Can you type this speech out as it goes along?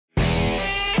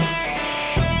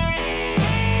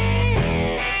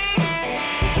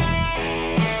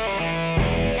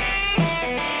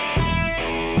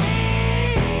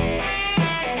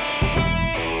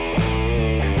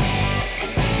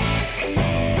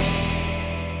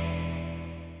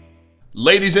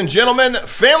Ladies and gentlemen,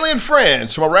 family and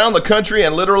friends from around the country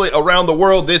and literally around the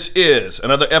world, this is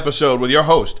another episode with your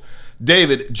host,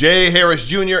 David J. Harris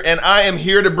Jr., and I am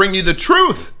here to bring you the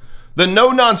truth, the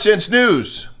no-nonsense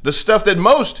news, the stuff that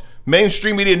most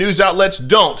mainstream media news outlets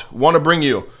don't want to bring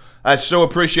you. I so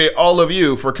appreciate all of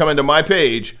you for coming to my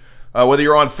page. Whether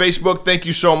you're on Facebook, thank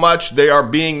you so much. They are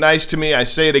being nice to me. I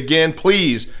say it again,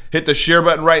 please hit the share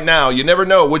button right now. You never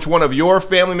know which one of your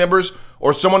family members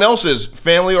or someone else's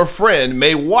family or friend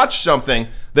may watch something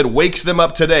that wakes them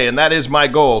up today, and that is my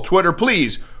goal. Twitter,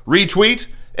 please retweet,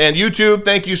 and YouTube,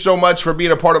 thank you so much for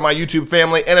being a part of my YouTube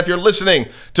family. And if you're listening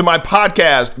to my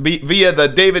podcast via the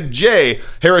David J.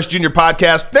 Harris Jr.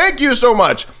 podcast, thank you so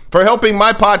much for helping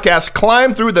my podcast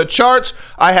climb through the charts.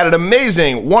 I had an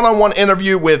amazing one-on-one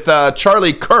interview with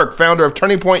Charlie Kirk, founder of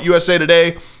Turning Point USA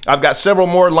Today. I've got several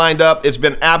more lined up. It's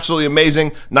been absolutely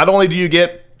amazing. Not only do you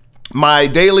get my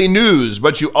daily news,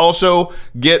 but you also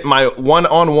get my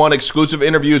one-on-one exclusive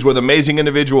interviews with amazing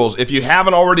individuals. If you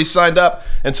haven't already signed up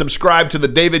and subscribed to the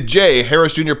David J.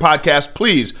 Harris Jr. podcast,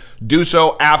 please do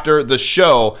so after the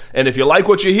show. And if you like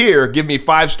what you hear, give me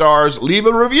 5 stars, leave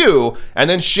a review, and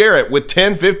then share it with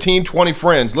 10, 15, 20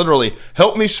 friends. Literally,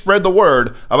 help me spread the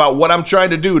word about what I'm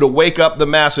trying to do to wake up the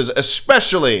masses,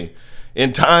 especially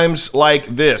in times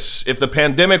like this. If the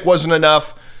pandemic wasn't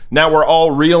enough, now we're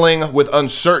all reeling with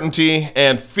uncertainty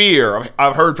and fear.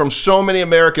 I've heard from so many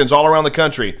Americans all around the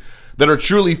country that are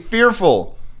truly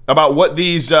fearful about what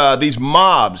these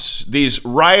mobs, these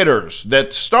rioters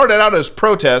that started out as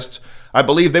protests. I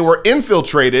believe they were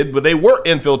infiltrated, but they were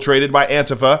infiltrated by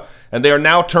Antifa, and they are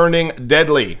now turning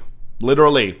deadly.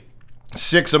 Literally,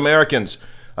 6 Americans,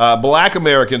 Black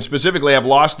Americans specifically, have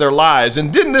lost their lives.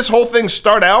 And didn't this whole thing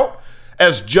start out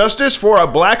as justice for a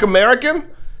Black American?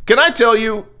 Can I tell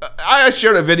you, I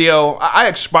shared a video, I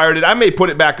expired it, I may put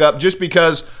it back up just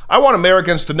because I want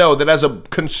Americans to know that as a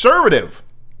conservative,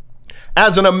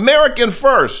 as an American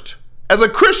first, as a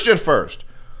Christian first,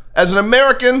 as an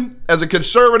American, as a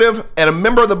conservative, and a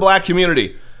member of the Black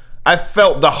community, I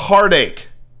felt the heartache.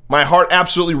 My heart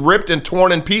absolutely ripped and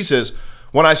torn in pieces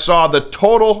when I saw the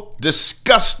total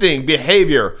disgusting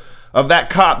behavior of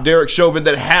that cop, Derek Chauvin,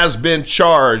 that has been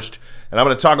charged. And I'm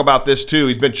going to talk about this too.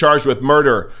 He's been charged with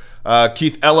murder.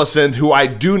 Keith Ellison, who I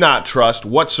do not trust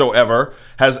whatsoever,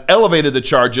 has elevated the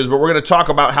charges, but we're going to talk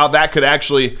about how that could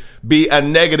actually be a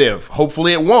negative.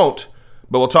 Hopefully it won't,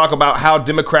 but we'll talk about how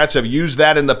Democrats have used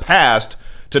that in the past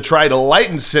to try to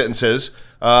lighten sentences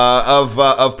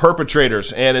of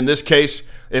perpetrators. And in this case,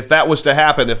 if that was to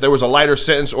happen, if there was a lighter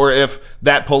sentence, or if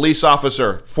that police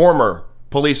officer, former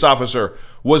police officer,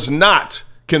 was not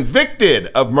convicted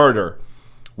of murder,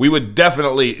 we would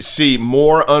definitely see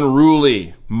more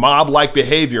unruly, mob-like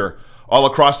behavior all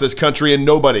across this country, and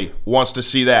nobody wants to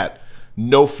see that.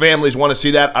 No families want to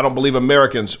see that. I don't believe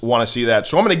Americans want to see that.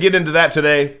 So I'm going to get into that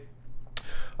today.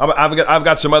 I've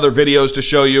got some other videos to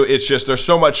show you. It's just there's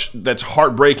so much that's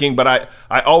heartbreaking, but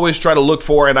I always try to look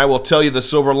for, and I will tell you the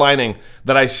silver lining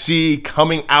that I see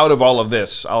coming out of all of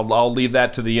this. I'll leave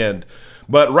that to the end.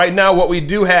 But right now what we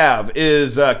do have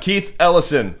is Keith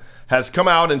Ellison has come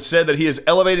out and said that he is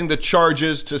elevating the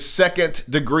charges to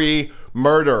second-degree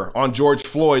murder on George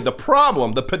Floyd. The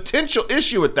problem, the potential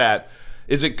issue with that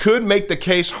is it could make the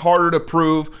case harder to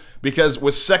prove, because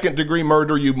with second-degree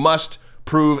murder, you must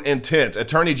prove intent.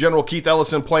 Attorney General Keith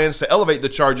Ellison plans to elevate the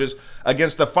charges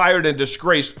against the fired and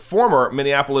disgraced former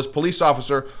Minneapolis police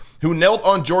officer who knelt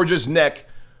on George's neck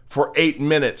for 8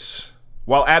 minutes,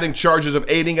 while adding charges of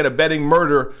aiding and abetting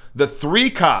murder the 3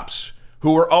 cops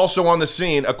who were also on the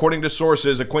scene, according to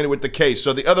sources acquainted with the case.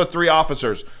 So the other 3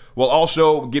 officers will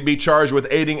also be charged with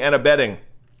aiding and abetting.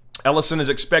 Ellison is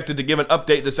expected to give an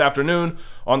update this afternoon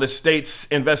on the state's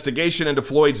investigation into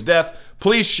Floyd's death.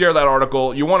 Please share that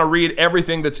article. You want to read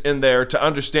everything that's in there to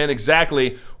understand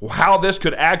exactly how this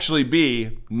could actually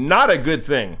be not a good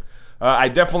thing. I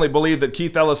definitely believe that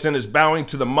Keith Ellison is bowing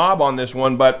to the mob on this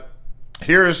one, but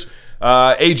here's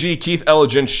AG Keith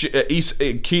Ellison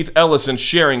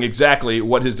sharing exactly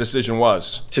what his decision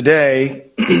was.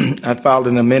 Today, I filed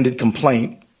an amended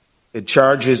complaint that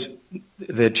charges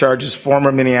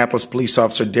former Minneapolis police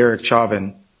officer Derek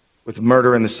Chauvin with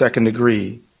murder in the second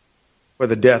degree for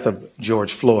the death of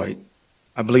George Floyd.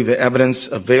 I believe the evidence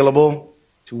available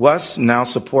to us now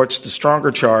supports the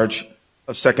stronger charge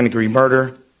of second-degree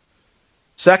murder.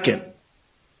 Second,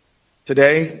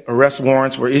 today, arrest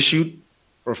warrants were issued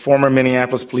for former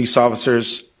Minneapolis police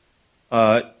officers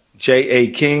J.A.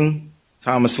 King,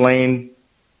 Thomas Lane,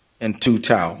 and Tu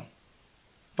Tao.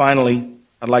 Finally,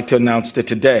 I'd like to announce that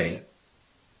today,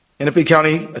 Hennepin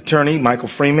County Attorney Michael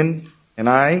Freeman and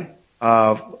I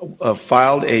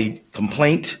filed a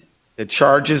complaint that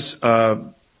charges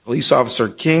police officer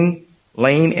King,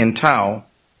 Lane, and Tao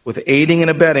with aiding and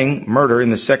abetting murder in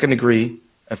the second degree,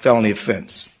 a felony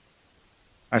offense.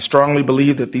 I strongly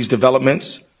believe that these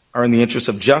developments are in the interest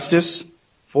of justice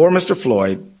for Mr.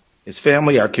 Floyd, his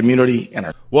family, our community, and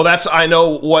our... Well, that's, I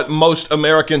know, what most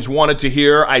Americans wanted to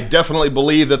hear. I definitely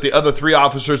believe that the other three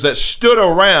officers that stood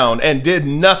around and did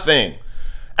nothing,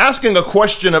 asking a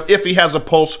question of if he has a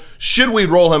pulse, should we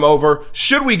roll him over,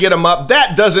 should we get him up,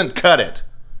 that doesn't cut it.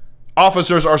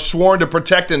 Officers are sworn to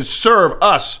protect and serve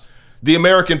us, the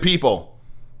American people.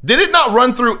 Did it not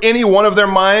run through any one of their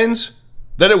minds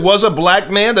that it was a black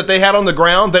man that they had on the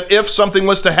ground, that if something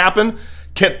was to happen,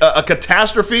 a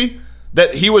catastrophe,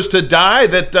 that he was to die,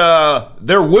 that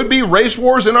there would be race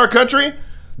wars in our country,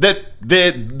 that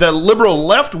the liberal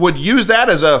left would use that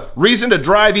as a reason to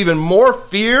drive even more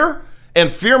fear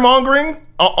and fear-mongering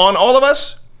on all of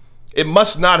us? It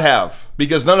must not have,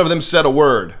 because none of them said a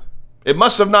word. It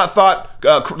must have not thought,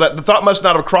 the thought must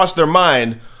not have crossed their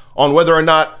mind on whether or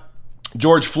not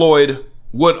George Floyd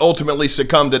would ultimately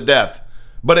succumb to death.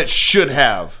 But it should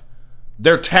have.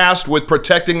 They're tasked with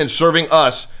protecting and serving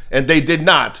us, and they did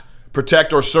not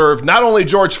protect or serve not only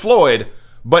George Floyd,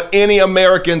 but any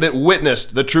American that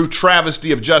witnessed the true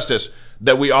travesty of justice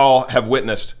that we all have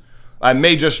witnessed. I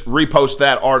may just repost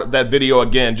that video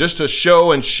again, just to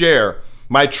show and share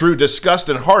my true disgust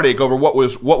and heartache over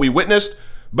what we witnessed.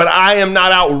 But I am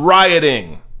not out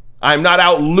rioting. I'm not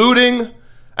out looting,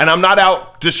 and I'm not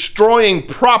out destroying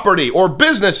property or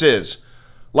businesses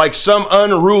like some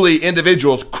unruly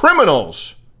individuals,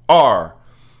 criminals, are.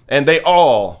 And they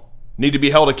all need to be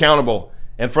held accountable.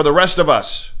 And for the rest of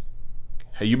us,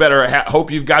 you better hope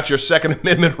you've got your Second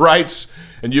Amendment rights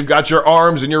and you've got your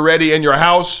arms and you're ready in your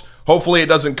house. Hopefully it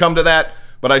doesn't come to that.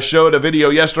 But I showed a video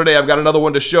yesterday. I've got another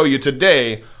one to show you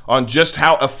today on just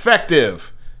how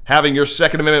effective having your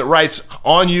Second Amendment rights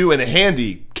on you and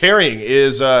handy carrying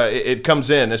is. It comes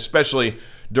in, especially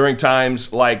during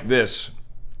times like this.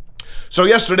 So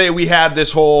yesterday we had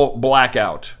this whole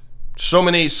blackout. So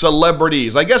many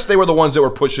celebrities, I guess they were the ones that were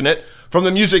pushing it, from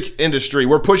the music industry,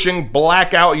 were pushing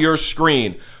black out your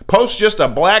screen. Post just a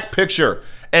black picture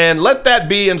and let that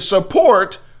be in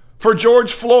support for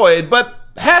George Floyd,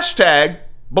 but hashtag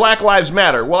Black Lives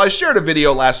Matter. Well, I shared a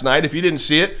video last night. If you didn't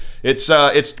see it,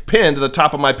 it's pinned to the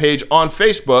top of my page on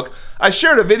Facebook. I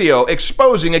shared a video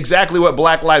exposing exactly what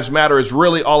Black Lives Matter is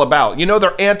really all about. You know,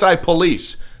 they're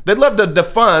anti-police. They'd love to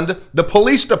defund the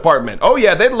police department. Oh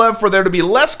yeah, they'd love for there to be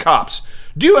less cops.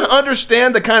 Do you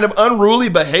understand the kind of unruly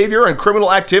behavior and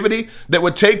criminal activity that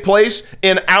would take place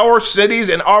in our cities,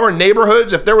 in our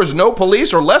neighborhoods, if there was no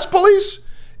police or less police?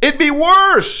 It'd be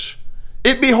worse.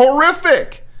 It'd be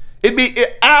horrific. It'd be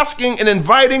asking and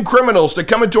inviting criminals to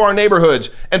come into our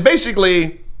neighborhoods and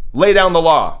basically lay down the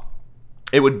law.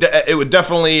 It would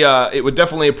definitely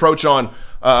approach on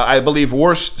I believe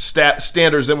worse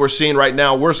standards than we're seeing right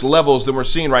now, worse levels than we're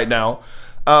seeing right now.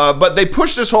 But they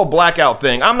pushed this whole blackout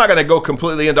thing. I'm not going to go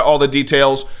completely into all the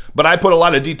details, but I put a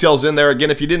lot of details in there. Again,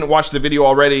 if you didn't watch the video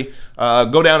already,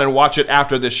 go down and watch it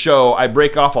after this show. I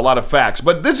break off a lot of facts.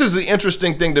 But this is the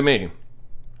interesting thing to me.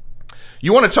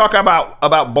 You want to talk about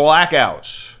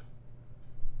blackouts.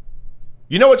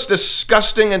 You know what's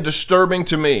disgusting and disturbing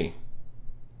to me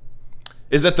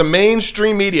is that the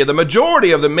mainstream media, the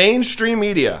majority of the mainstream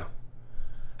media,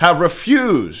 have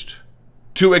refused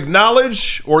to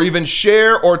acknowledge or even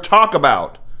share or talk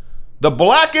about the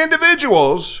black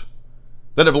individuals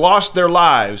that have lost their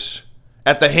lives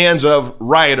at the hands of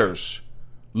rioters,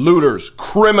 looters,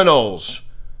 criminals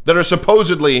that are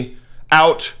supposedly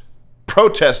out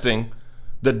protesting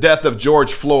the death of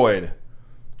George Floyd.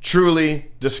 Truly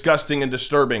disgusting and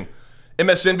disturbing.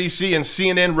 MSNBC and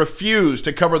CNN refuse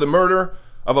to cover the murder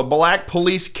of a black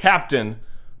police captain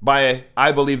by,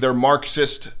 I believe, they're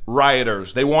Marxist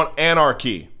rioters. They want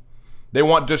anarchy. They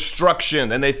want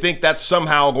destruction, and they think that's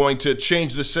somehow going to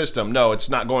change the system. No, it's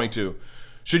not going to.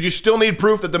 Should you still need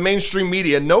proof that the mainstream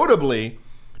media, notably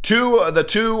the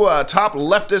two top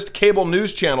leftist cable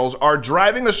news channels, are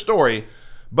driving the story,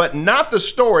 but not the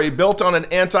story built on an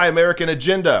anti-American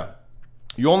agenda?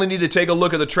 You only need to take a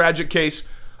look at the tragic case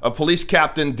of Police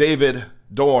Captain David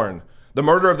Dorn, the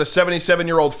murder of the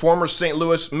 77-year-old former St.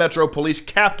 Louis Metro Police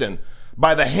captain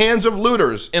by the hands of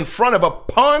looters in front of a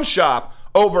pawn shop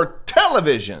over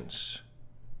televisions.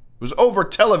 It was over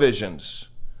televisions.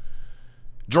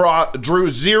 Drew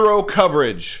zero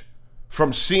coverage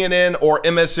from CNN or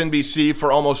MSNBC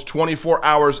for almost 24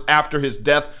 hours after his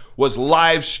death was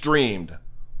live streamed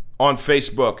on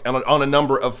Facebook and on a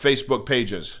number of Facebook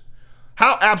pages.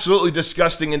 How absolutely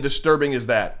disgusting and disturbing is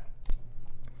that?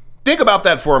 Think about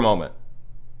that for a moment.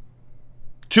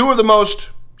 two of the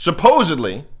most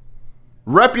supposedly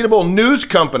reputable news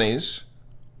companies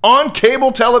on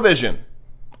cable television,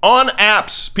 on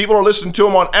apps. People are listening to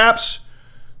them on apps.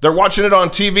 They're watching it on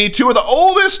TV. Two of the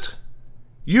oldest,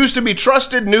 used to be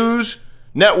trusted news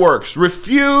networks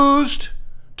refused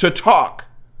to talk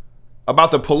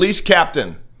about the police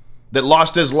captain that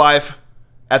lost his life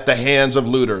at the hands of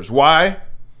looters. Why?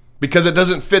 Because it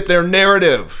doesn't fit their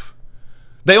narrative.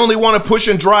 They only want to push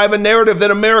and drive a narrative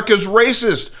that America's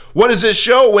racist. What does this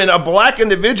show? When a black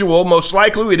individual, most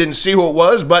likely, we didn't see who it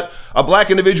was, but a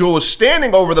black individual was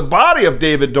standing over the body of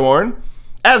David Dorn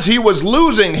as he was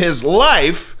losing his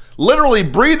life, literally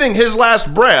breathing his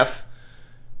last breath,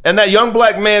 and that young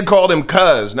black man called him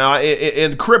cuz. Now,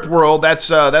 in Crip world, that's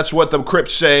what the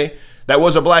Crips say. That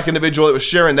was a black individual that was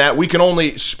sharing that. We can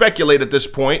only speculate at this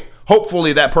point.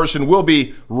 Hopefully that person will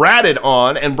be ratted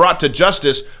on and brought to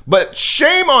justice. But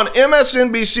shame on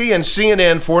MSNBC and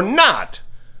CNN for not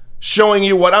showing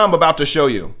you what I'm about to show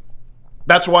you.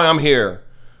 That's why I'm here,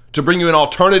 to bring you an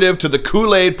alternative to the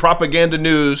Kool-Aid propaganda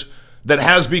news that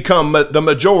has become the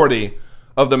majority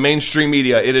of the mainstream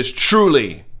media. It is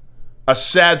truly a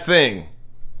sad thing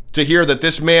to hear that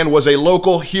this man was a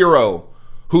local hero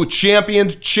who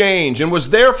championed change and was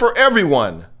there for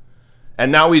everyone.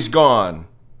 And now he's gone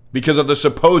because of the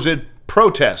supposed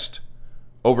protest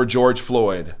over George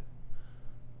Floyd.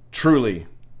 Truly,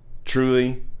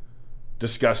 truly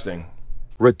disgusting.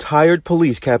 Retired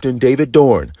police captain David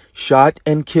Dorn shot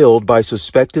and killed by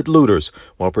suspected looters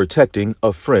while protecting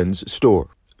a friend's store.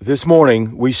 This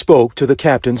morning, we spoke to the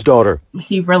captain's daughter.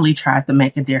 He really tried to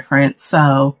make a difference.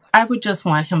 So I would just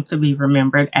want him to be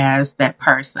remembered as that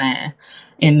person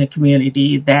in the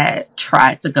community that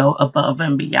tried to go above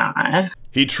and beyond.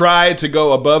 He tried to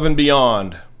go above and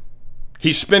beyond.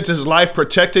 He spent his life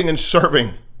protecting and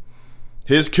serving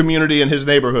his community and his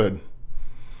neighborhood.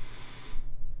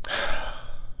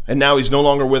 And now he's no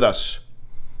longer with us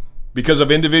because of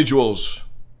individuals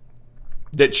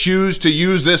that choose to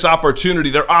use this opportunity.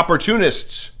 They're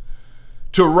opportunists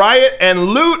to riot and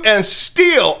loot and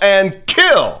steal and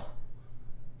kill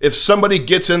if somebody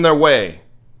gets in their way.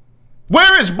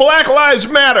 Where is Black Lives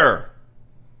Matter?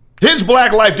 His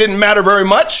black life didn't matter very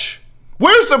much.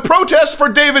 Where's the protest for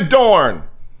David Dorn?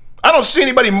 I don't see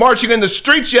anybody marching in the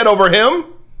streets yet over him.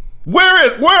 Where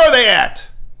are they at?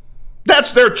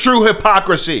 That's their true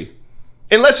hypocrisy.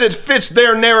 Unless it fits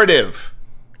their narrative.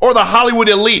 Or the Hollywood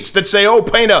elites that say, oh,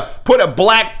 put a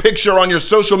black picture on your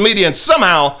social media and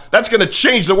somehow that's going to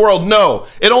change the world. No,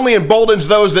 it only emboldens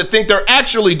those that think they're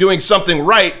actually doing something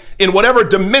right in whatever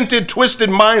demented, twisted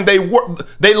mind they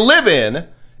live in.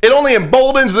 It only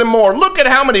emboldens them more. Look at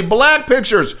how many black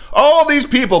pictures all these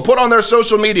people put on their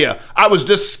social media. I was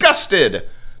disgusted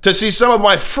to see some of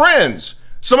my friends,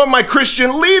 some of my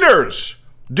Christian leaders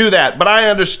do that, but I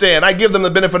understand. I give them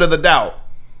the benefit of the doubt.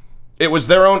 It was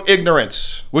their own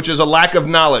ignorance, which is a lack of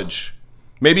knowledge.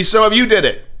 Maybe some of you did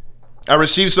it. I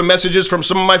received some messages from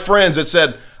some of my friends that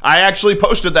said, I actually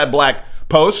posted that black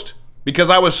post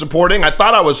because I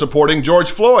thought I was supporting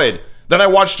George Floyd. Then I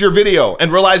watched your video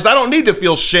and realized I don't need to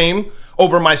feel shame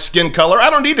over my skin color. I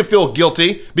don't need to feel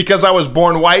guilty because I was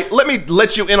born white. Let me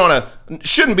let you in on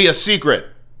shouldn't be a secret.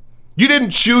 You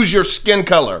didn't choose your skin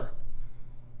color.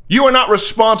 You are not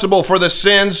responsible for the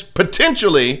sins,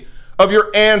 potentially, of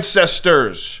your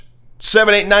ancestors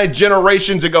 7, 8, 9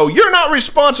 generations ago. You're not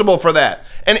responsible for that.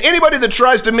 And anybody that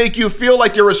tries to make you feel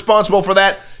like you're responsible for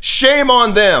that, shame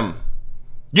on them.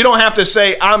 You don't have to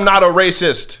say, I'm not a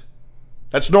racist.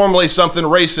 That's normally something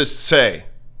racists say.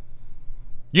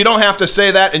 You don't have to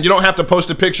say that, and you don't have to post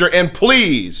a picture. And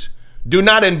please do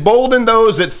not embolden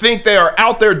those that think they are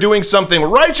out there doing something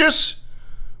righteous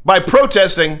by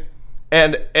protesting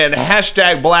and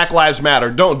hashtag Black Lives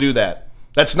Matter. Don't do that.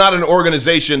 That's not an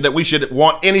organization that we should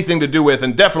want anything to do with,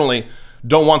 and definitely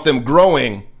don't want them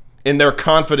growing in their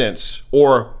confidence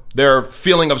or their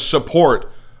feeling of support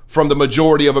from the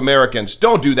majority of Americans.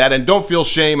 Don't do that, and don't feel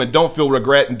shame, and don't feel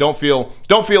regret, and don't feel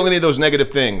any of those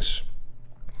negative things.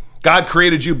 God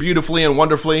created you beautifully and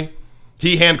wonderfully.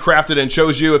 He handcrafted and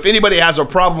chose you. If anybody has a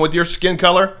problem with your skin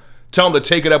color, tell them to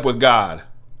take it up with God.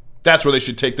 That's where they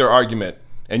should take their argument.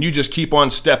 And you just keep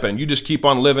on stepping. You just keep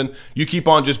on living. You keep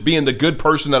on just being the good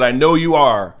person that I know you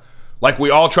are, like we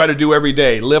all try to do every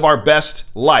day. Live our best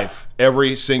life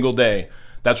every single day.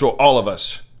 That's what all of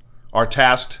us are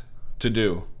tasked to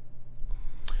do.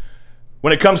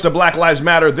 When it comes to Black Lives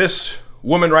Matter, this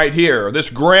woman right here, this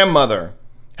grandmother,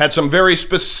 had some very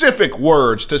specific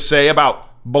words to say about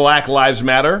Black Lives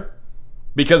Matter.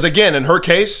 Because again, in her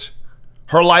case,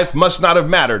 her life must not have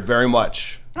mattered very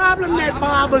much. Problem that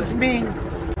bothers me,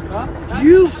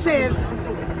 you says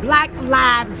Black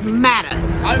Lives Matter.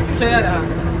 How did you say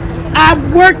that? I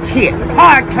worked here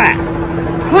part-time.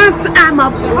 Plus, I'm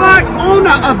a part owner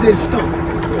of this store.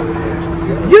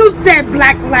 You said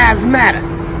Black Lives Matter.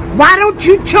 Why don't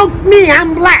you choke me?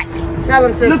 I'm black. Tell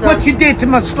him, sister. Look what you did to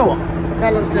my store.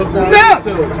 Tell him, sister.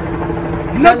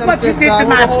 Look what you did to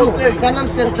my store. Tell him,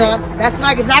 sister. That's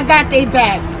right, because I got they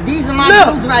back. These are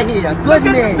my dudes right here. Good Look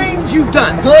at men. the things you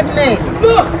done. Good men.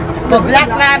 Look. The Black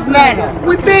Lives Matter.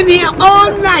 We've been here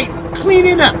all night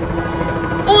cleaning up.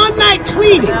 All night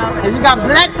cleaning. And you got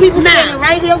black people standing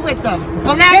right here with them.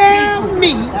 Black Tell people.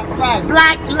 me That's right.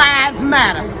 Black Lives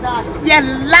Matter. Exactly. You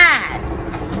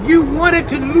lied. You wanted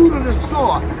to loot in the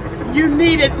store. You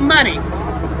needed money.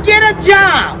 Get a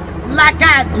job like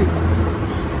I do.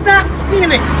 Stop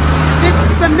stealing.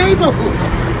 It's the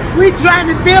neighborhood. We trying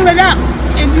to build it up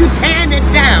and you tearing it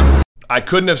down. I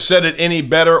couldn't have said it any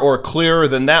better or clearer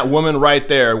than that woman right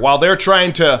there. While they are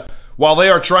trying to,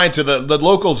 the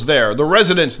locals there, the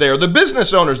residents there, the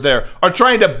business owners there are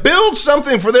trying to build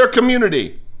something for their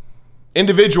community.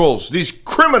 Individuals, these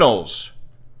criminals,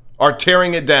 are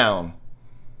tearing it down.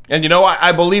 And you know,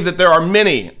 I believe that there are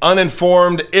many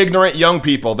uninformed, ignorant young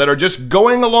people that are just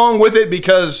going along with it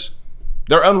because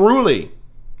they're unruly,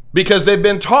 because they've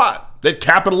been taught that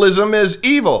capitalism is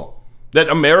evil, that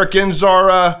Americans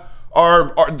are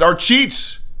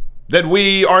cheats, that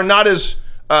we are not as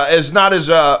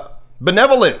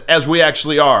benevolent as we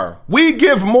actually are. We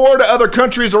give more to other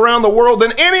countries around the world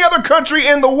than any other country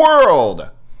in the world.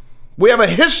 We have a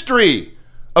history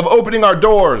of opening our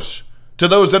doors to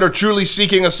those that are truly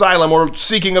seeking asylum or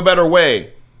seeking a better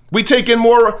way. We take in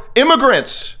more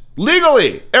immigrants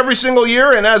legally every single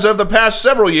year, and as of the past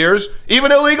several years,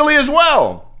 even illegally as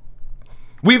well.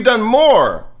 We've done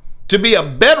more to be a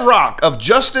bedrock of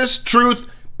justice, truth,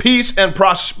 peace, and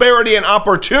prosperity and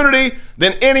opportunity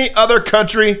than any other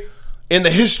country in the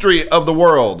history of the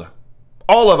world.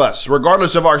 All of us,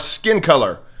 regardless of our skin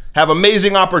color, have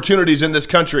amazing opportunities in this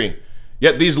country.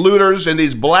 Yet these looters and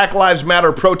these Black Lives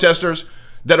Matter protesters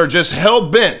that are just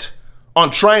hell-bent on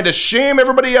trying to shame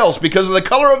everybody else because of the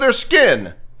color of their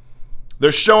skin,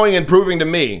 they're showing and proving to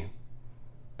me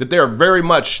that they are very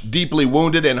much deeply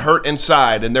wounded and hurt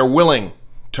inside, and they're willing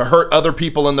to hurt other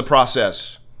people in the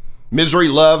process. Misery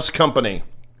loves company,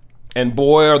 and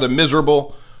boy, are the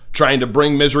miserable trying to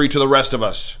bring misery to the rest of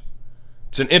us.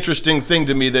 It's an interesting thing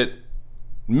to me that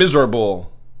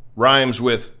miserable rhymes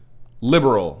with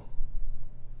liberal.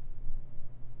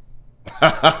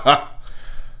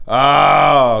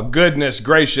 Oh, goodness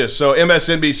gracious. So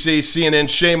MSNBC, CNN,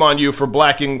 shame on you for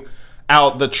blacking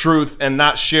out the truth and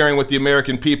not sharing with the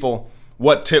American people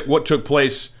what took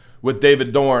place with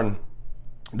David Dorn.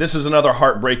 This is another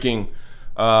heartbreaking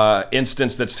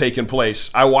instance that's taken place.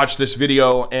 I watched this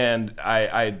video and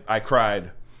I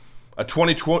cried. A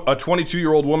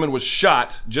 22-year-old woman was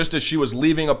shot just as she was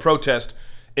leaving a protest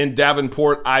in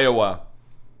Davenport, Iowa.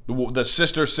 The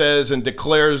sister says and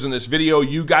declares in this video,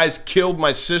 "You guys killed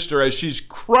my sister," as she's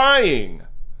crying.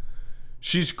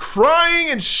 She's crying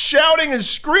and shouting and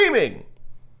screaming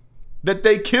that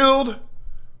they killed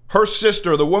her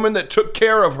sister, the woman that took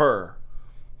care of her,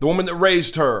 the woman that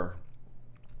raised her.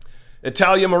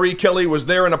 Italia Marie Kelly was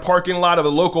there in a parking lot of a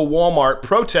local Walmart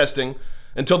protesting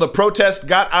until the protest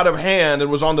got out of hand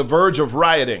and was on the verge of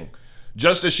rioting.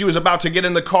 Just as she was about to get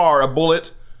in the car, a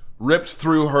bullet ripped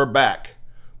through her back.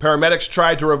 Paramedics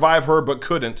tried to revive her but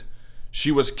couldn't.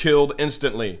 She was killed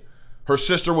instantly. Her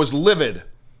sister was livid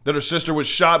that her sister was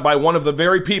shot by one of the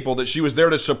very people that she was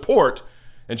there to support,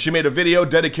 and she made a video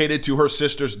dedicated to her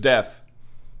sister's death.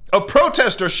 A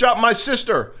protester shot my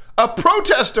sister. A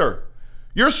protester!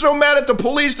 You're so mad at the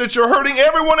police that you're hurting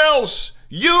everyone else.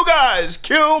 You guys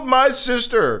killed my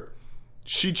sister.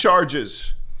 She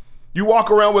charges. You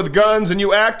walk around with guns and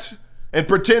you act and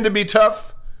pretend to be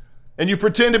tough, and you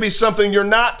pretend to be something you're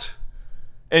not,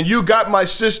 and you got my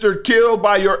sister killed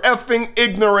by your effing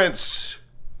ignorance.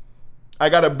 I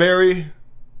gotta bury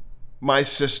my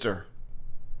sister.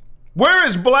 Where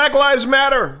is Black Lives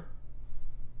Matter?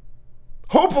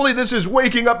 Hopefully this is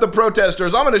waking up the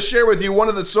protesters. I'm going to share with you one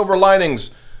of the silver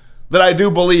linings that I do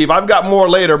believe. I've got more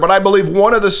later, but I believe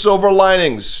one of the silver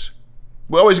linings.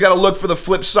 We always got to look for the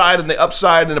flip side and the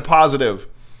upside and the positive.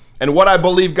 And what I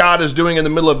believe God is doing in the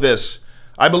middle of this.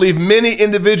 I believe many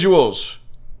individuals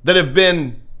that have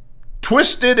been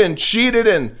twisted and cheated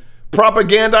and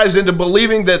propagandized into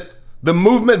believing that the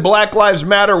movement Black Lives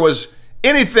Matter was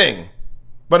anything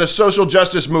but a social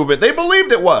justice movement. They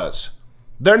believed it was.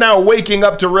 They're now waking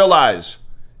up to realize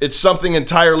it's something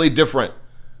entirely different.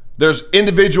 There's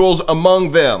individuals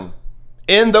among them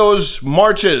in those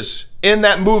marches, in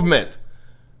that movement,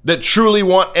 that truly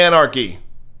want anarchy.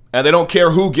 and they don't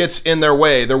care who gets in their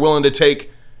way. They're willing to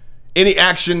take any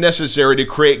action necessary to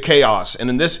create chaos. And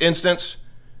in this instance,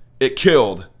 it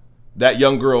killed that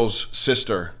young girl's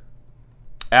sister.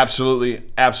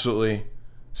 Absolutely, absolutely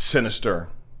sinister.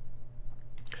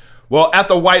 Well, at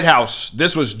the White House,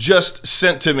 this was just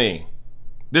sent to me.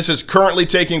 This is currently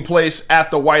taking place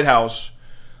at the White House.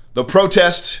 The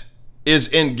protest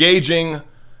is engaging.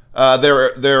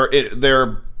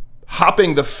 They're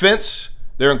hopping the fence.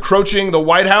 They're encroaching the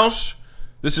White House.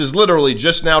 This is literally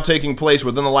just now taking place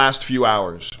within the last few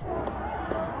hours.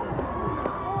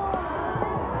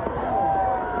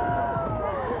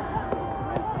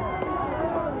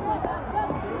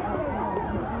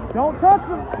 Don't touch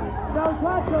him. Don't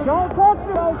touch him. Don't touch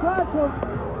him. Don't touch him.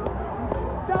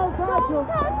 Don't touch him. Do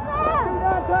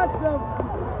not touch them.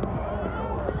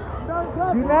 Don't touch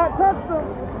them. Do not touch them.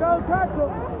 Don't touch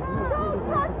them.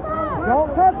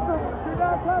 Don't touch them. Do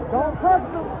not touch them. Don't touch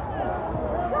them.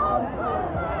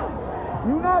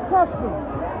 Do not touch them.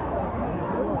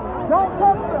 Don't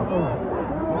touch them.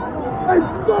 Hey,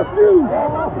 fuck you.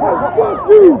 Fuck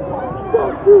you.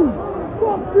 Fuck you.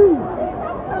 Fuck you.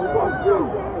 Fuck you.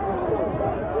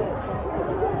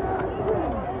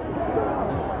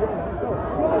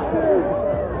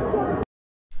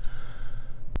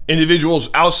 Individuals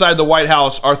outside the White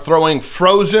House are throwing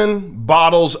frozen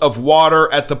bottles of water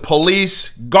at the police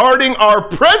guarding our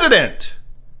president.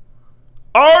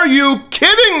 Are you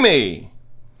kidding me?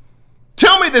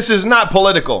 Tell me this is not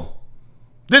political.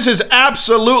 This is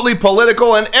absolutely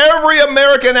political, and every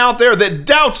American out there that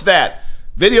doubts that,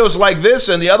 videos like this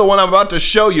and the other one I'm about to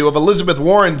show you of Elizabeth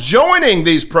Warren joining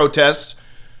these protests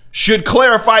should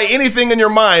clarify anything in your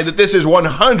mind that this is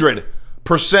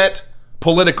 100%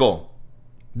 political.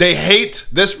 They hate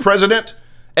this president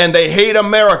and they hate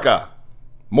America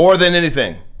more than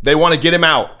anything. They want to get him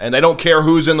out and they don't care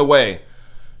who's in the way.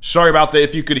 Sorry about that.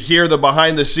 If you could hear the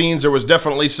behind the scenes, there was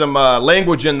definitely some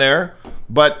language in there.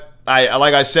 But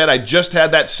like I said, I just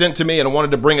had that sent to me and I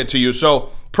wanted to bring it to you.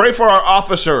 So pray for our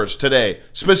officers today,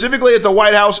 specifically at the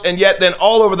White House and yet then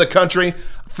all over the country.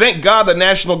 Thank God the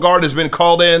National Guard has been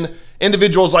called in.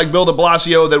 Individuals like Bill de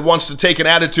Blasio that wants to take an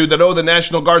attitude that, oh, the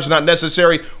National Guard's not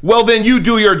necessary. Well, then you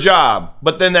do your job.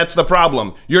 But then that's the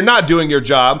problem. You're not doing your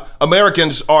job.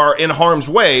 Americans are in harm's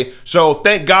way. So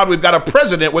thank God we've got a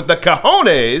president with the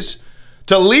cojones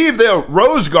to leave the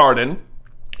Rose Garden,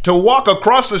 to walk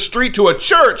across the street to a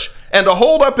church and to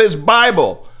hold up his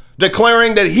Bible,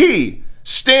 declaring that he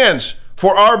stands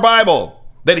for our Bible,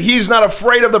 that he's not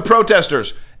afraid of the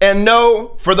protesters. And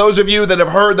no, for those of you that have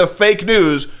heard the fake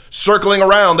news circling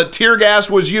around that tear gas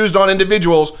was used on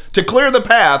individuals to clear the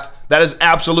path, that is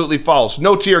absolutely false.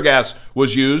 No tear gas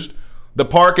was used. The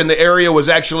park and the area was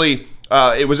actually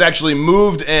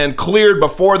moved and cleared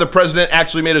before the president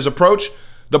actually made his approach.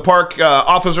 The park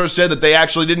officers said that they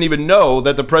actually didn't even know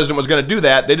that the president was going to do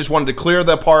that. They just wanted to clear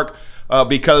the park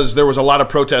because there was a lot of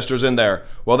protesters in there.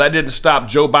 Well, that didn't stop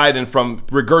Joe Biden from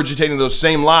regurgitating those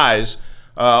same lies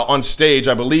on stage,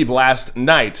 I believe, last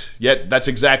night. Yet that's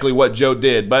exactly what Joe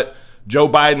did. But Joe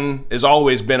Biden has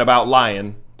always been about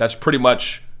lying. That's pretty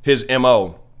much his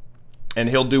MO. And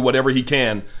he'll do whatever he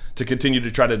can to continue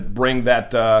to try to bring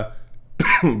that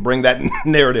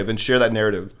narrative and share that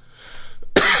narrative.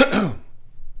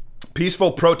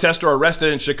 Peaceful protester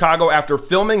arrested in Chicago after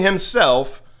filming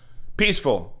himself,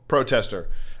 peaceful protester,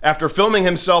 after filming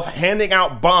himself handing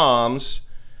out bombs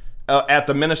at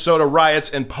the Minnesota riots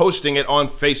and posting it on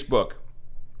Facebook.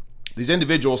 These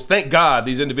individuals, thank God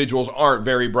these individuals aren't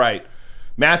very bright.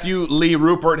 Matthew Lee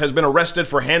Rupert has been arrested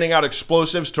for handing out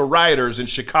explosives to rioters in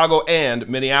Chicago and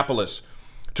Minneapolis.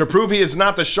 To prove he is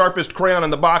not the sharpest crayon in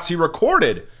the box, he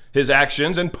recorded his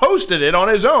actions and posted it on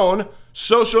his own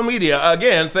social media.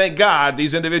 Again, thank God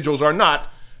these individuals are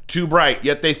not too bright,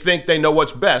 yet they think they know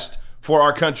what's best for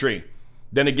our country.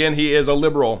 Then again, he is a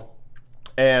liberal.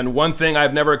 And one thing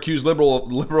I've never accused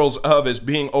liberals of is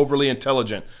being overly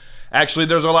intelligent. Actually,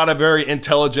 there's a lot of very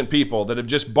intelligent people that have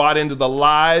just bought into the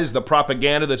lies, the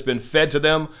propaganda that's been fed to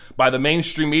them by the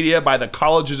mainstream media, by the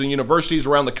colleges and universities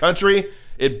around the country.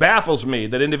 It baffles me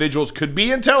that individuals could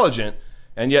be intelligent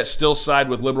and yet still side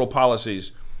with liberal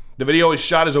policies. The video is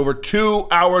shot as over 2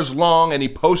 hours long, and he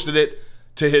posted it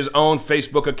to his own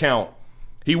Facebook account.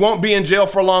 He won't be in jail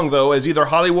for long, though, as either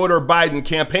Hollywood or Biden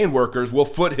campaign workers will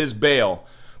foot his bail.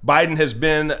 Biden has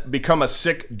become a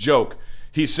sick joke.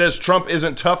 He says Trump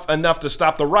isn't tough enough to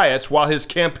stop the riots while his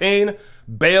campaign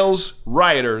bails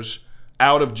rioters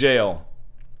out of jail.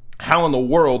 How in the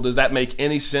world does that make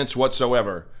any sense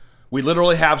whatsoever? We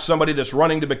literally have somebody that's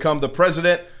running to become the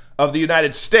president of the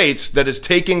United States that is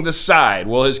taking the side.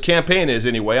 Well, his campaign is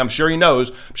anyway. I'm sure he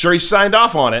knows. I'm sure he signed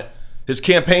off on it. His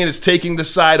campaign is taking the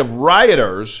side of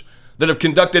rioters that have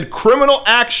conducted criminal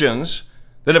actions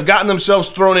that have gotten themselves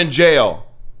thrown in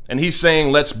jail. And he's saying,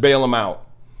 let's bail them out.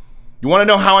 You want to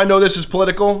know how I know this is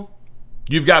political?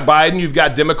 You've got Biden, you've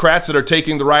got Democrats that are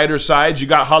taking the rioters' sides. You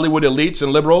got Hollywood elites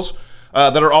and liberals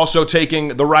that are also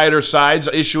taking the rioters' sides,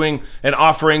 issuing an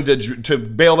offering to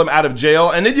bail them out of jail.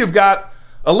 And then you've got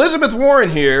Elizabeth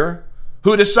Warren here,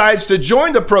 who decides to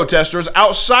join the protesters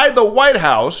outside the White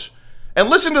House. And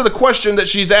listen to the question that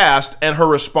she's asked and her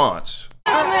response.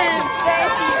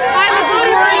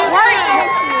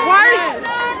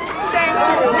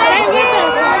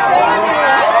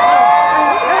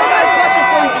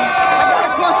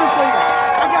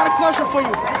 For you.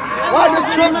 Why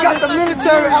does Trump got the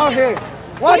military out here?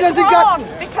 Why does he got?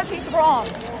 Because he's wrong.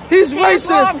 He's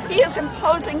racist. He is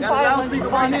imposing violence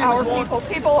on our people.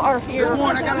 People are here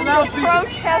to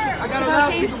protest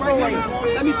peacefully.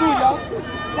 Let me do it, y'all.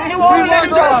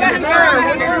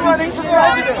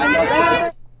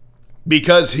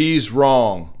 Because he's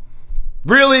wrong.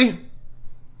 Really?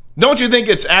 Don't you think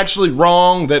it's actually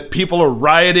wrong that people are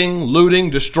rioting, looting,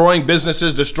 destroying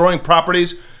businesses, destroying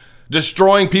properties,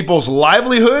 destroying people's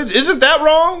livelihoods? Isn't that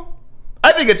wrong?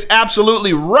 I think it's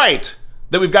absolutely right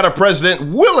that we've got a president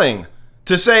willing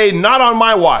to say, not on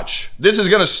my watch. This is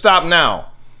going to stop now.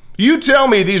 You tell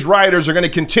me these rioters are going to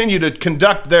continue to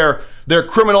conduct their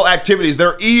criminal activities,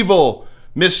 their evil,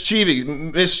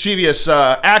 mischievous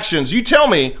actions. You tell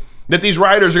me that these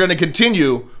rioters are going to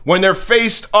continue when they're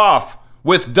faced off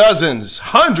with dozens,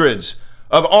 hundreds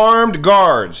of armed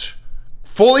guards,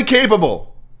 fully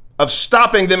capable of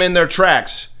stopping them in their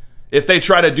tracks if they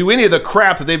try to do any of the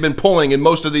crap that they've been pulling in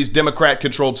most of these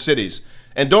Democrat-controlled cities.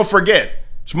 And don't forget,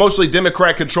 it's mostly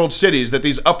Democrat-controlled cities that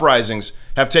these uprisings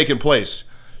have taken place.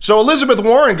 So Elizabeth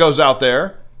Warren goes out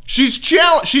there. She's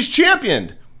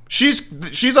championed.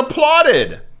 She's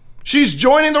applauded. She's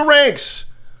joining the ranks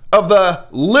of the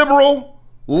liberal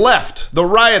left, the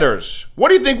rioters. What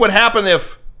do you think would happen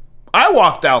if I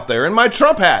walked out there in my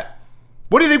Trump hat?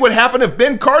 What do you think would happen if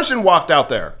Ben Carson walked out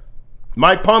there?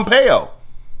 Mike Pompeo.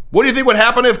 What do you think would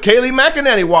happen if Kayleigh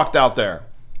McEnany walked out there?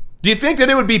 Do you think that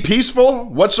it would be peaceful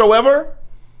whatsoever?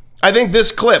 I think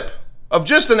this clip of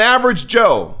just an average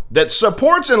Joe that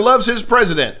supports and loves his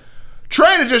president,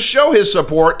 trying to just show his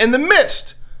support in the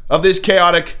midst of these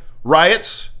chaotic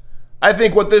riots, I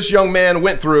think what this young man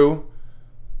went through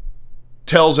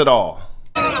tells it all.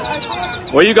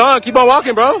 Where you going? Keep on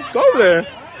walking, bro. Go over there.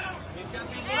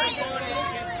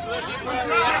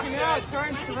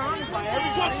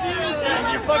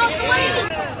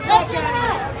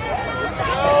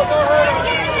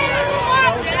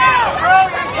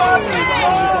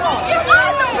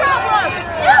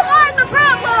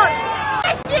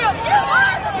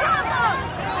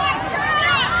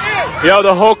 Yo,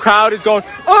 the whole crowd is going,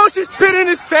 oh, she's spit in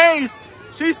his face.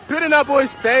 She's spit in that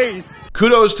boy's face.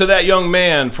 Kudos to that young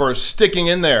man for sticking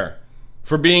in there,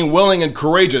 for being willing and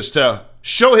courageous to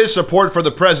show his support for the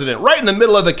president right in the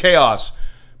middle of the chaos.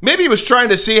 Maybe he was trying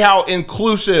to see how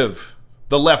inclusive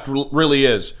the left really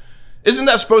is. Isn't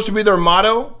that supposed to be their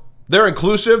motto? They're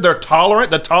inclusive, they're tolerant,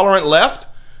 the tolerant left.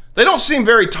 They don't seem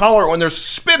very tolerant when they're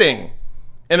spitting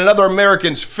in another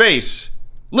American's face,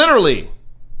 literally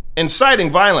inciting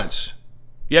violence.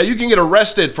 Yeah, you can get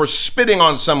arrested for spitting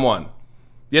on someone,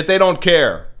 yet they don't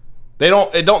care. They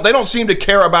don't seem to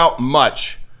care about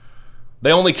much.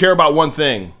 They only care about one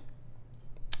thing: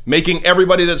 making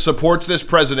everybody that supports this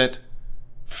president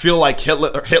feel like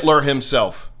Hitler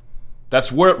himself.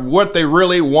 That's what they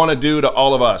really want to do to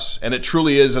all of us, and it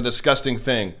truly is a disgusting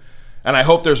thing. And I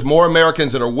hope there's more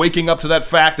Americans that are waking up to that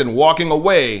fact and walking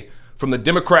away from the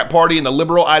Democrat Party and the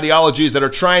liberal ideologies that are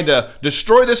trying to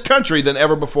destroy this country than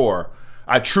ever before.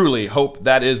 I truly hope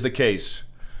that is the case.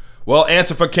 Well,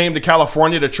 Antifa came to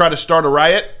California to try to start a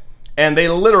riot, and they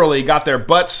literally got their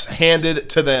butts handed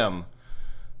to them.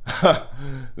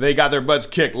 They got their butts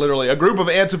kicked, literally. A group of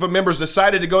Antifa members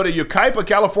decided to go to Yucaipa,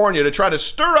 California to try to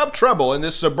stir up trouble in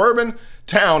this suburban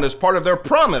town as part of their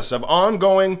promise of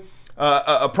going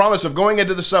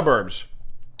into the suburbs.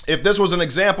 If this was an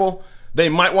example, they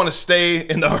might want to stay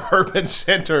in the urban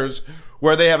centers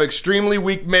where they have extremely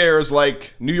weak mayors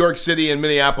like New York City and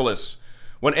Minneapolis.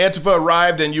 When Antifa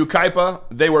arrived in Yucaipa,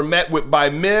 they were met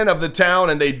by men of the town,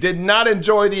 and they did not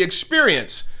enjoy the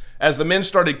experience as the men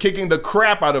started kicking the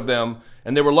crap out of them,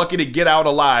 and they were lucky to get out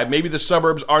alive. Maybe the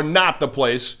suburbs are not the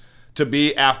place to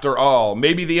be after all.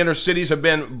 Maybe the inner cities have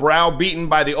been browbeaten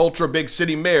by the ultra big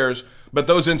city mayors, but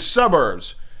those in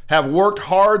suburbs have worked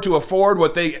hard to afford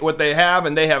what they have,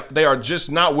 and they are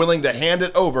just not willing to hand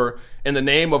it over in the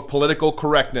name of political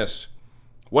correctness.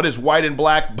 What is white and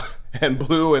black and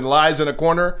blue and lies in a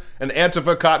corner, and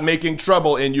Antifa caught making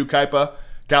trouble in Yucaipa,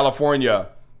 California.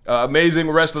 Amazing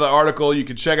rest of the article. You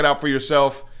can check it out for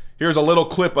yourself. Here's a little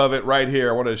clip of it right here.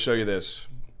 I wanted to show you this.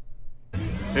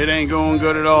 It ain't going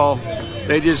good at all.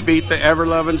 They just beat the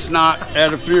ever-loving snot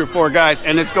out of 3 or 4 guys,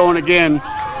 and it's going again.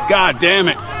 God damn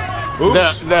it.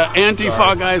 Oops. The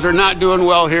Antifa guys are not doing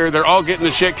well here. They're all getting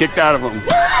the shit kicked out of them.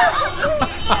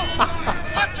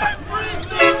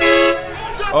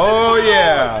 Oh,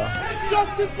 yeah.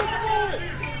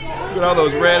 Look at all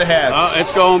those red hats. Oh,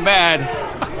 it's going bad.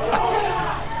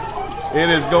 It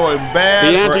is going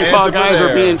bad. The Antifa guys there.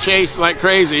 are being chased like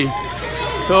crazy.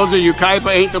 Told you,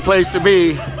 Yucaipa ain't the place to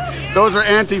be. Those are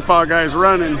Antifa guys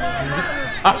running. You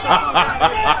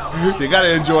got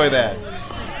to enjoy that.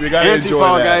 You got to enjoy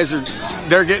Antifa that. guys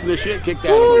they're getting the shit kicked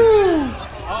out of them.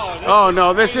 Oh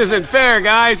no, this isn't fair,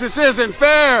 guys. This isn't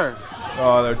fair.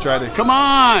 Oh, they're trying to come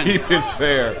on, keep it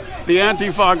fair. The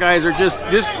Antifa guys are just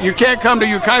you can't come to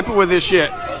Yucaipa with this shit.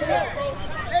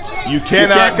 You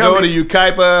cannot go to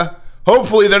Yucaipa.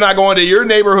 Hopefully they're not going to your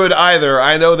neighborhood either.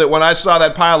 I know that when I saw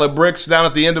that pile of bricks down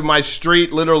at the end of my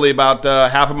street, literally about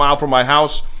half a mile from my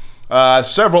house,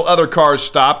 several other cars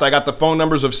stopped. I got the phone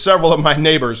numbers of several of my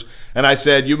neighbors, and I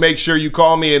said, you make sure you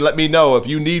call me and let me know if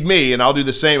you need me, and I'll do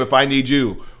the same if I need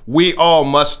you. We all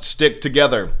must stick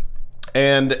together.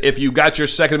 And if you got your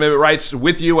Second Amendment rights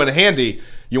with you and handy,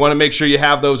 you want to make sure you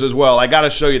have those as well. I got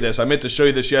to show you this. I meant to show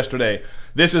you this yesterday.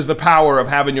 This is the power of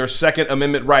having your Second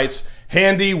Amendment rights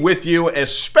handy with you,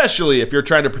 especially if you're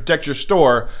trying to protect your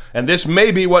store. And this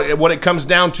may be what it comes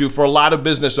down to for a lot of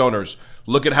business owners.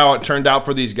 Look at how it turned out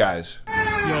for these guys. Yo,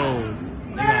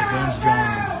 they got guns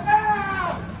drawn.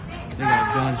 They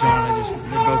got guns drawn.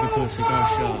 They broke into a cigar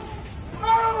shop.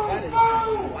 That is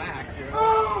whack,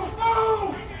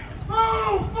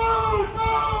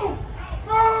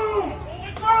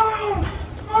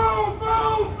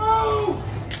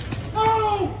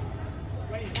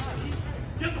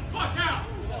 Get the fuck out!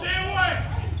 Stay away!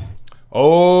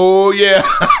 Oh, yeah.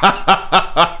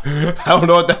 I don't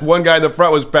know what that one guy in the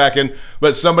front was packing,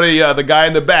 but somebody, the guy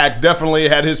in the back, definitely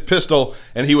had his pistol,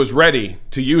 and he was ready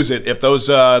to use it if those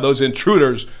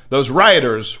intruders, those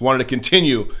rioters, wanted to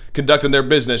continue conducting their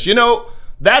business. You know,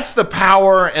 that's the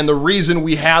power and the reason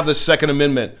we have the Second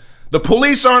Amendment. The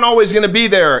police aren't always going to be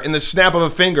there in the snap of a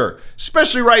finger,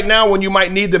 especially right now when you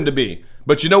might need them to be.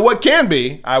 But you know what can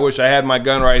be? I wish I had my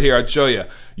gun right here. I'd show you.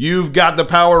 You've got the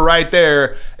power right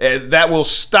there that will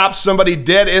stop somebody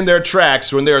dead in their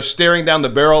tracks when they are staring down the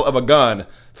barrel of a gun.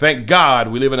 Thank God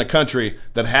we live in a country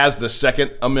that has the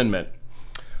Second Amendment.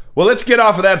 Well, let's get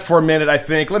off of that for a minute, I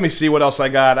think. Let me see what else I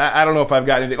got. I don't know if I've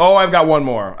got anything. Oh, I've got one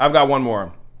more. I've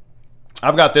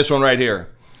got this one right here.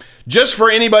 Just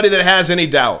for anybody that has any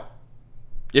doubt,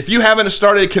 if you haven't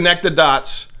started to connect the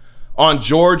dots on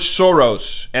George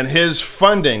Soros and his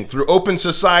funding through Open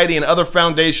Society and other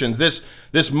foundations,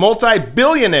 this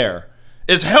multi-billionaire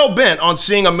is hell-bent on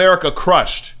seeing America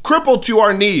crushed, crippled to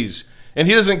our knees. And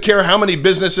he doesn't care how many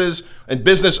businesses and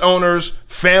business owners,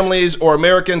 families, or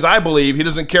Americans, I believe, he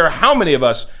doesn't care how many of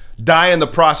us die in the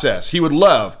process. He would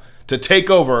love to take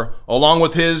over along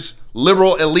with his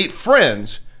liberal elite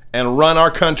friends and run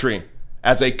our country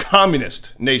as a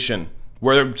communist nation,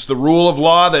 where it's the rule of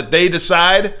law that they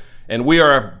decide, and we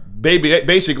are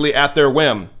basically at their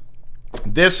whim.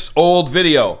 This old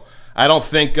video, I don't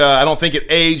think it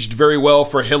aged very well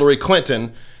for Hillary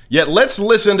Clinton. Yet let's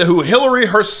listen to who Hillary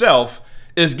herself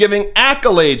is giving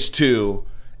accolades to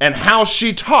and how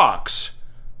she talks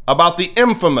about the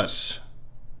infamous,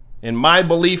 in my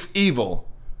belief, evil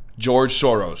George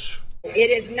Soros.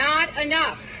 It is not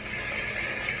enough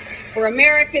for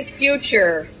America's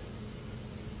future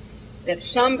that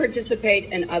some participate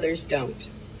and others don't.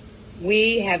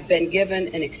 We have been given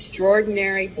an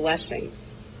extraordinary blessing,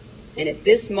 and at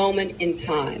this moment in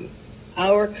time,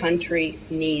 our country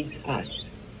needs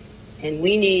us. And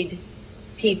we need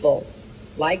people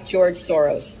like George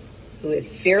Soros, who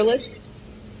is fearless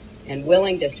and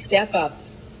willing to step up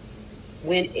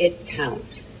when it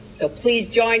counts. So please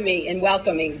join me in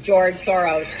welcoming George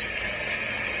Soros.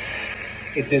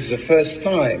 It is the first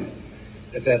time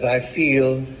that I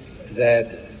feel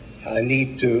that I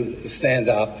need to stand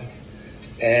up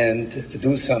and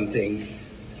do something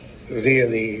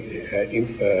really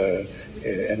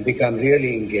and become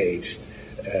really engaged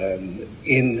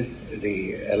in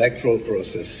the electoral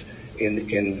process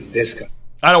in this country.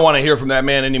 I don't want to hear from that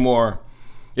man anymore.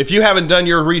 If you haven't done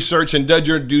your research and done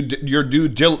your due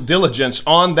diligence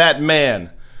on that man,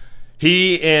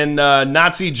 he in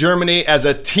Nazi Germany as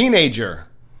a teenager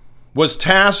was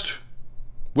tasked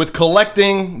with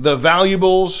collecting the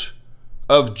valuables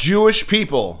of Jewish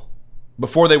people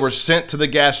before they were sent to the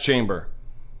gas chamber.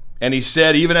 And he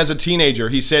said, even as a teenager,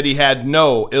 he said he had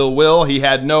no ill will. He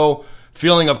had no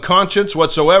feeling of conscience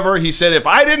whatsoever. He said, if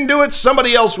I didn't do it,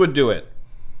 somebody else would do it.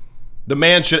 The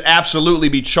man should absolutely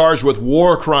be charged with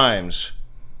war crimes.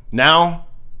 Now,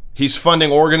 he's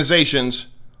funding organizations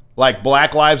like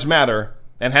Black Lives Matter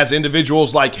and has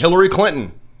individuals like Hillary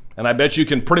Clinton. And I bet you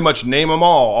can pretty much name them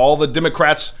all the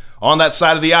Democrats on that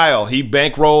side of the aisle. He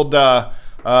bankrolled the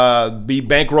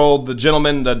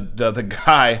gentleman, the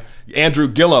guy, Andrew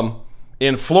Gillum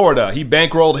in Florida. He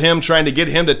bankrolled him, trying to get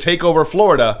him to take over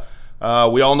Florida.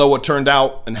 We all know what turned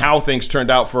out and how things turned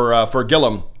out for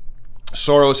Gillum.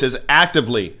 Soros is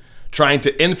actively trying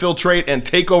to infiltrate and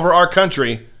take over our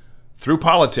country through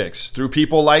politics, through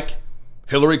people like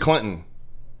Hillary Clinton,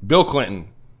 Bill Clinton.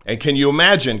 And can you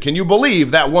imagine, can you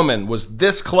believe that woman was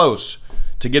this close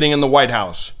to getting in the White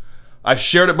House? I've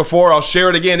shared it before, I'll share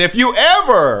it again. If you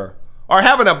ever are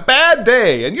having a bad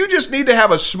day and you just need to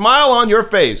have a smile on your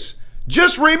face,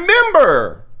 just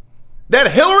remember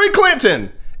that Hillary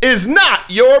Clinton is not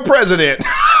your president.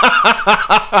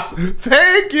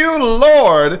 Thank you,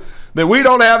 Lord, that we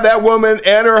don't have that woman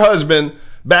and her husband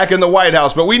back in the White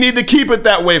House. But we need to keep it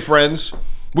that way, friends.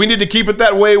 We need to keep it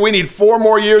that way. We need 4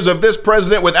 more years of this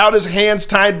president without his hands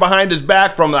tied behind his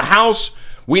back from the House.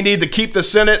 We need to keep the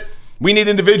Senate. We need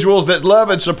individuals that love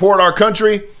and support our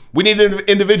country. We need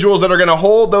individuals that are going to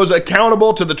hold those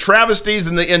accountable to the travesties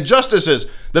and the injustices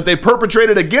that they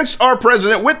perpetrated against our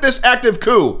president with this active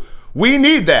coup. We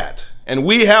need that, and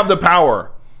we have the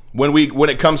power when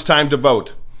it comes time to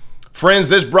vote. Friends,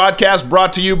 this broadcast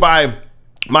brought to you by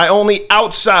my only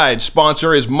outside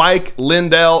sponsor is Mike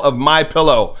Lindell of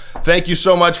MyPillow. Thank you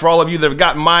so much for all of you that have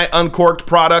got my uncorked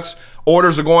products.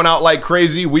 Orders are going out like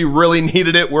crazy. We really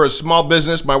needed it. We're a small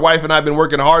business. My wife and I have been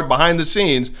working hard behind the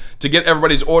scenes to get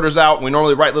everybody's orders out. We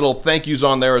normally write little thank yous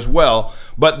on there as well.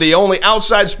 But the only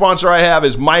outside sponsor I have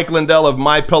is Mike Lindell of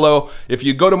MyPillow. If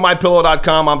you go to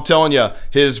mypillow.com, I'm telling you,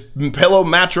 his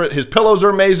pillows are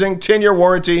amazing, 10-year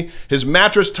warranty. His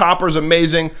mattress topper is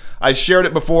amazing. I shared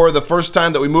it before. The first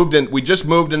time that we moved in, we just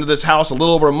moved into this house a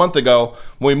little over a month ago.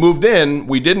 When we moved in,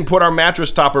 we didn't put our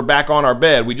mattress topper back on our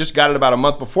bed. We just got it about a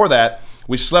month before that.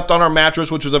 We slept on our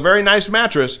mattress, which was a very nice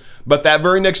mattress. But that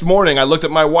very next morning, I looked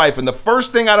at my wife, and the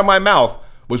first thing out of my mouth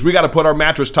was, we got to put our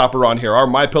mattress topper on here, our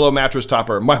MyPillow mattress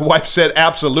topper. My wife said,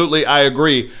 absolutely, I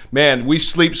agree. Man, we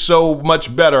sleep so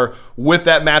much better with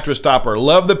that mattress topper.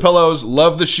 Love the pillows,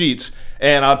 love the sheets.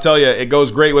 And I'll tell you, it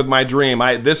goes great with my dream.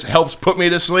 This helps put me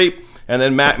to sleep. And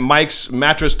then Mike's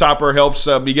mattress topper helps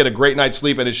me get a great night's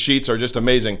sleep, and his sheets are just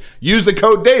amazing. Use the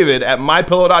code DAVID at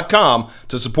mypillow.com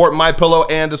to support MyPillow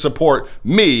and to support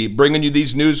me bringing you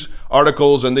these news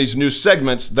articles and these news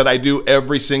segments that I do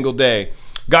every single day.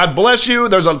 God bless you.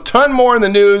 There's a ton more in the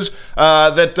news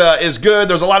that is good.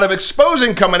 There's a lot of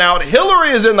exposing coming out. Hillary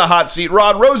is in the hot seat.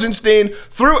 Rod Rosenstein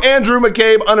threw Andrew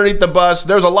McCabe underneath the bus.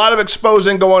 There's a lot of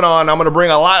exposing going on. I'm going to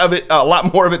bring a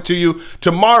lot more of it to you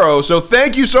tomorrow. So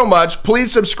thank you so much.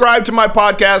 Please subscribe to my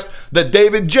podcast, The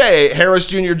David J. Harris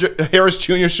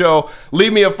Jr. Show.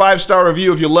 Leave me a 5-star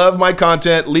review if you love my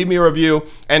content. Leave me a review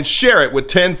and share it with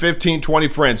 10, 15, 20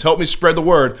 friends. Help me spread the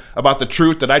word about the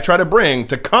truth that I try to bring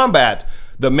to combat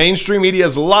the mainstream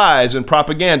media's lies and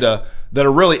propaganda that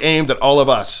are really aimed at all of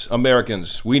us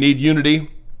Americans. We need unity,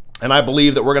 and I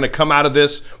believe that we're going to come out of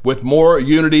this with more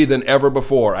unity than ever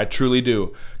before. I truly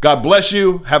do. God bless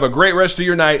you. Have a great rest of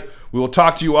your night. We will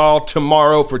talk to you all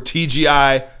tomorrow for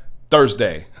TGI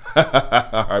Thursday. All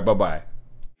right, bye-bye.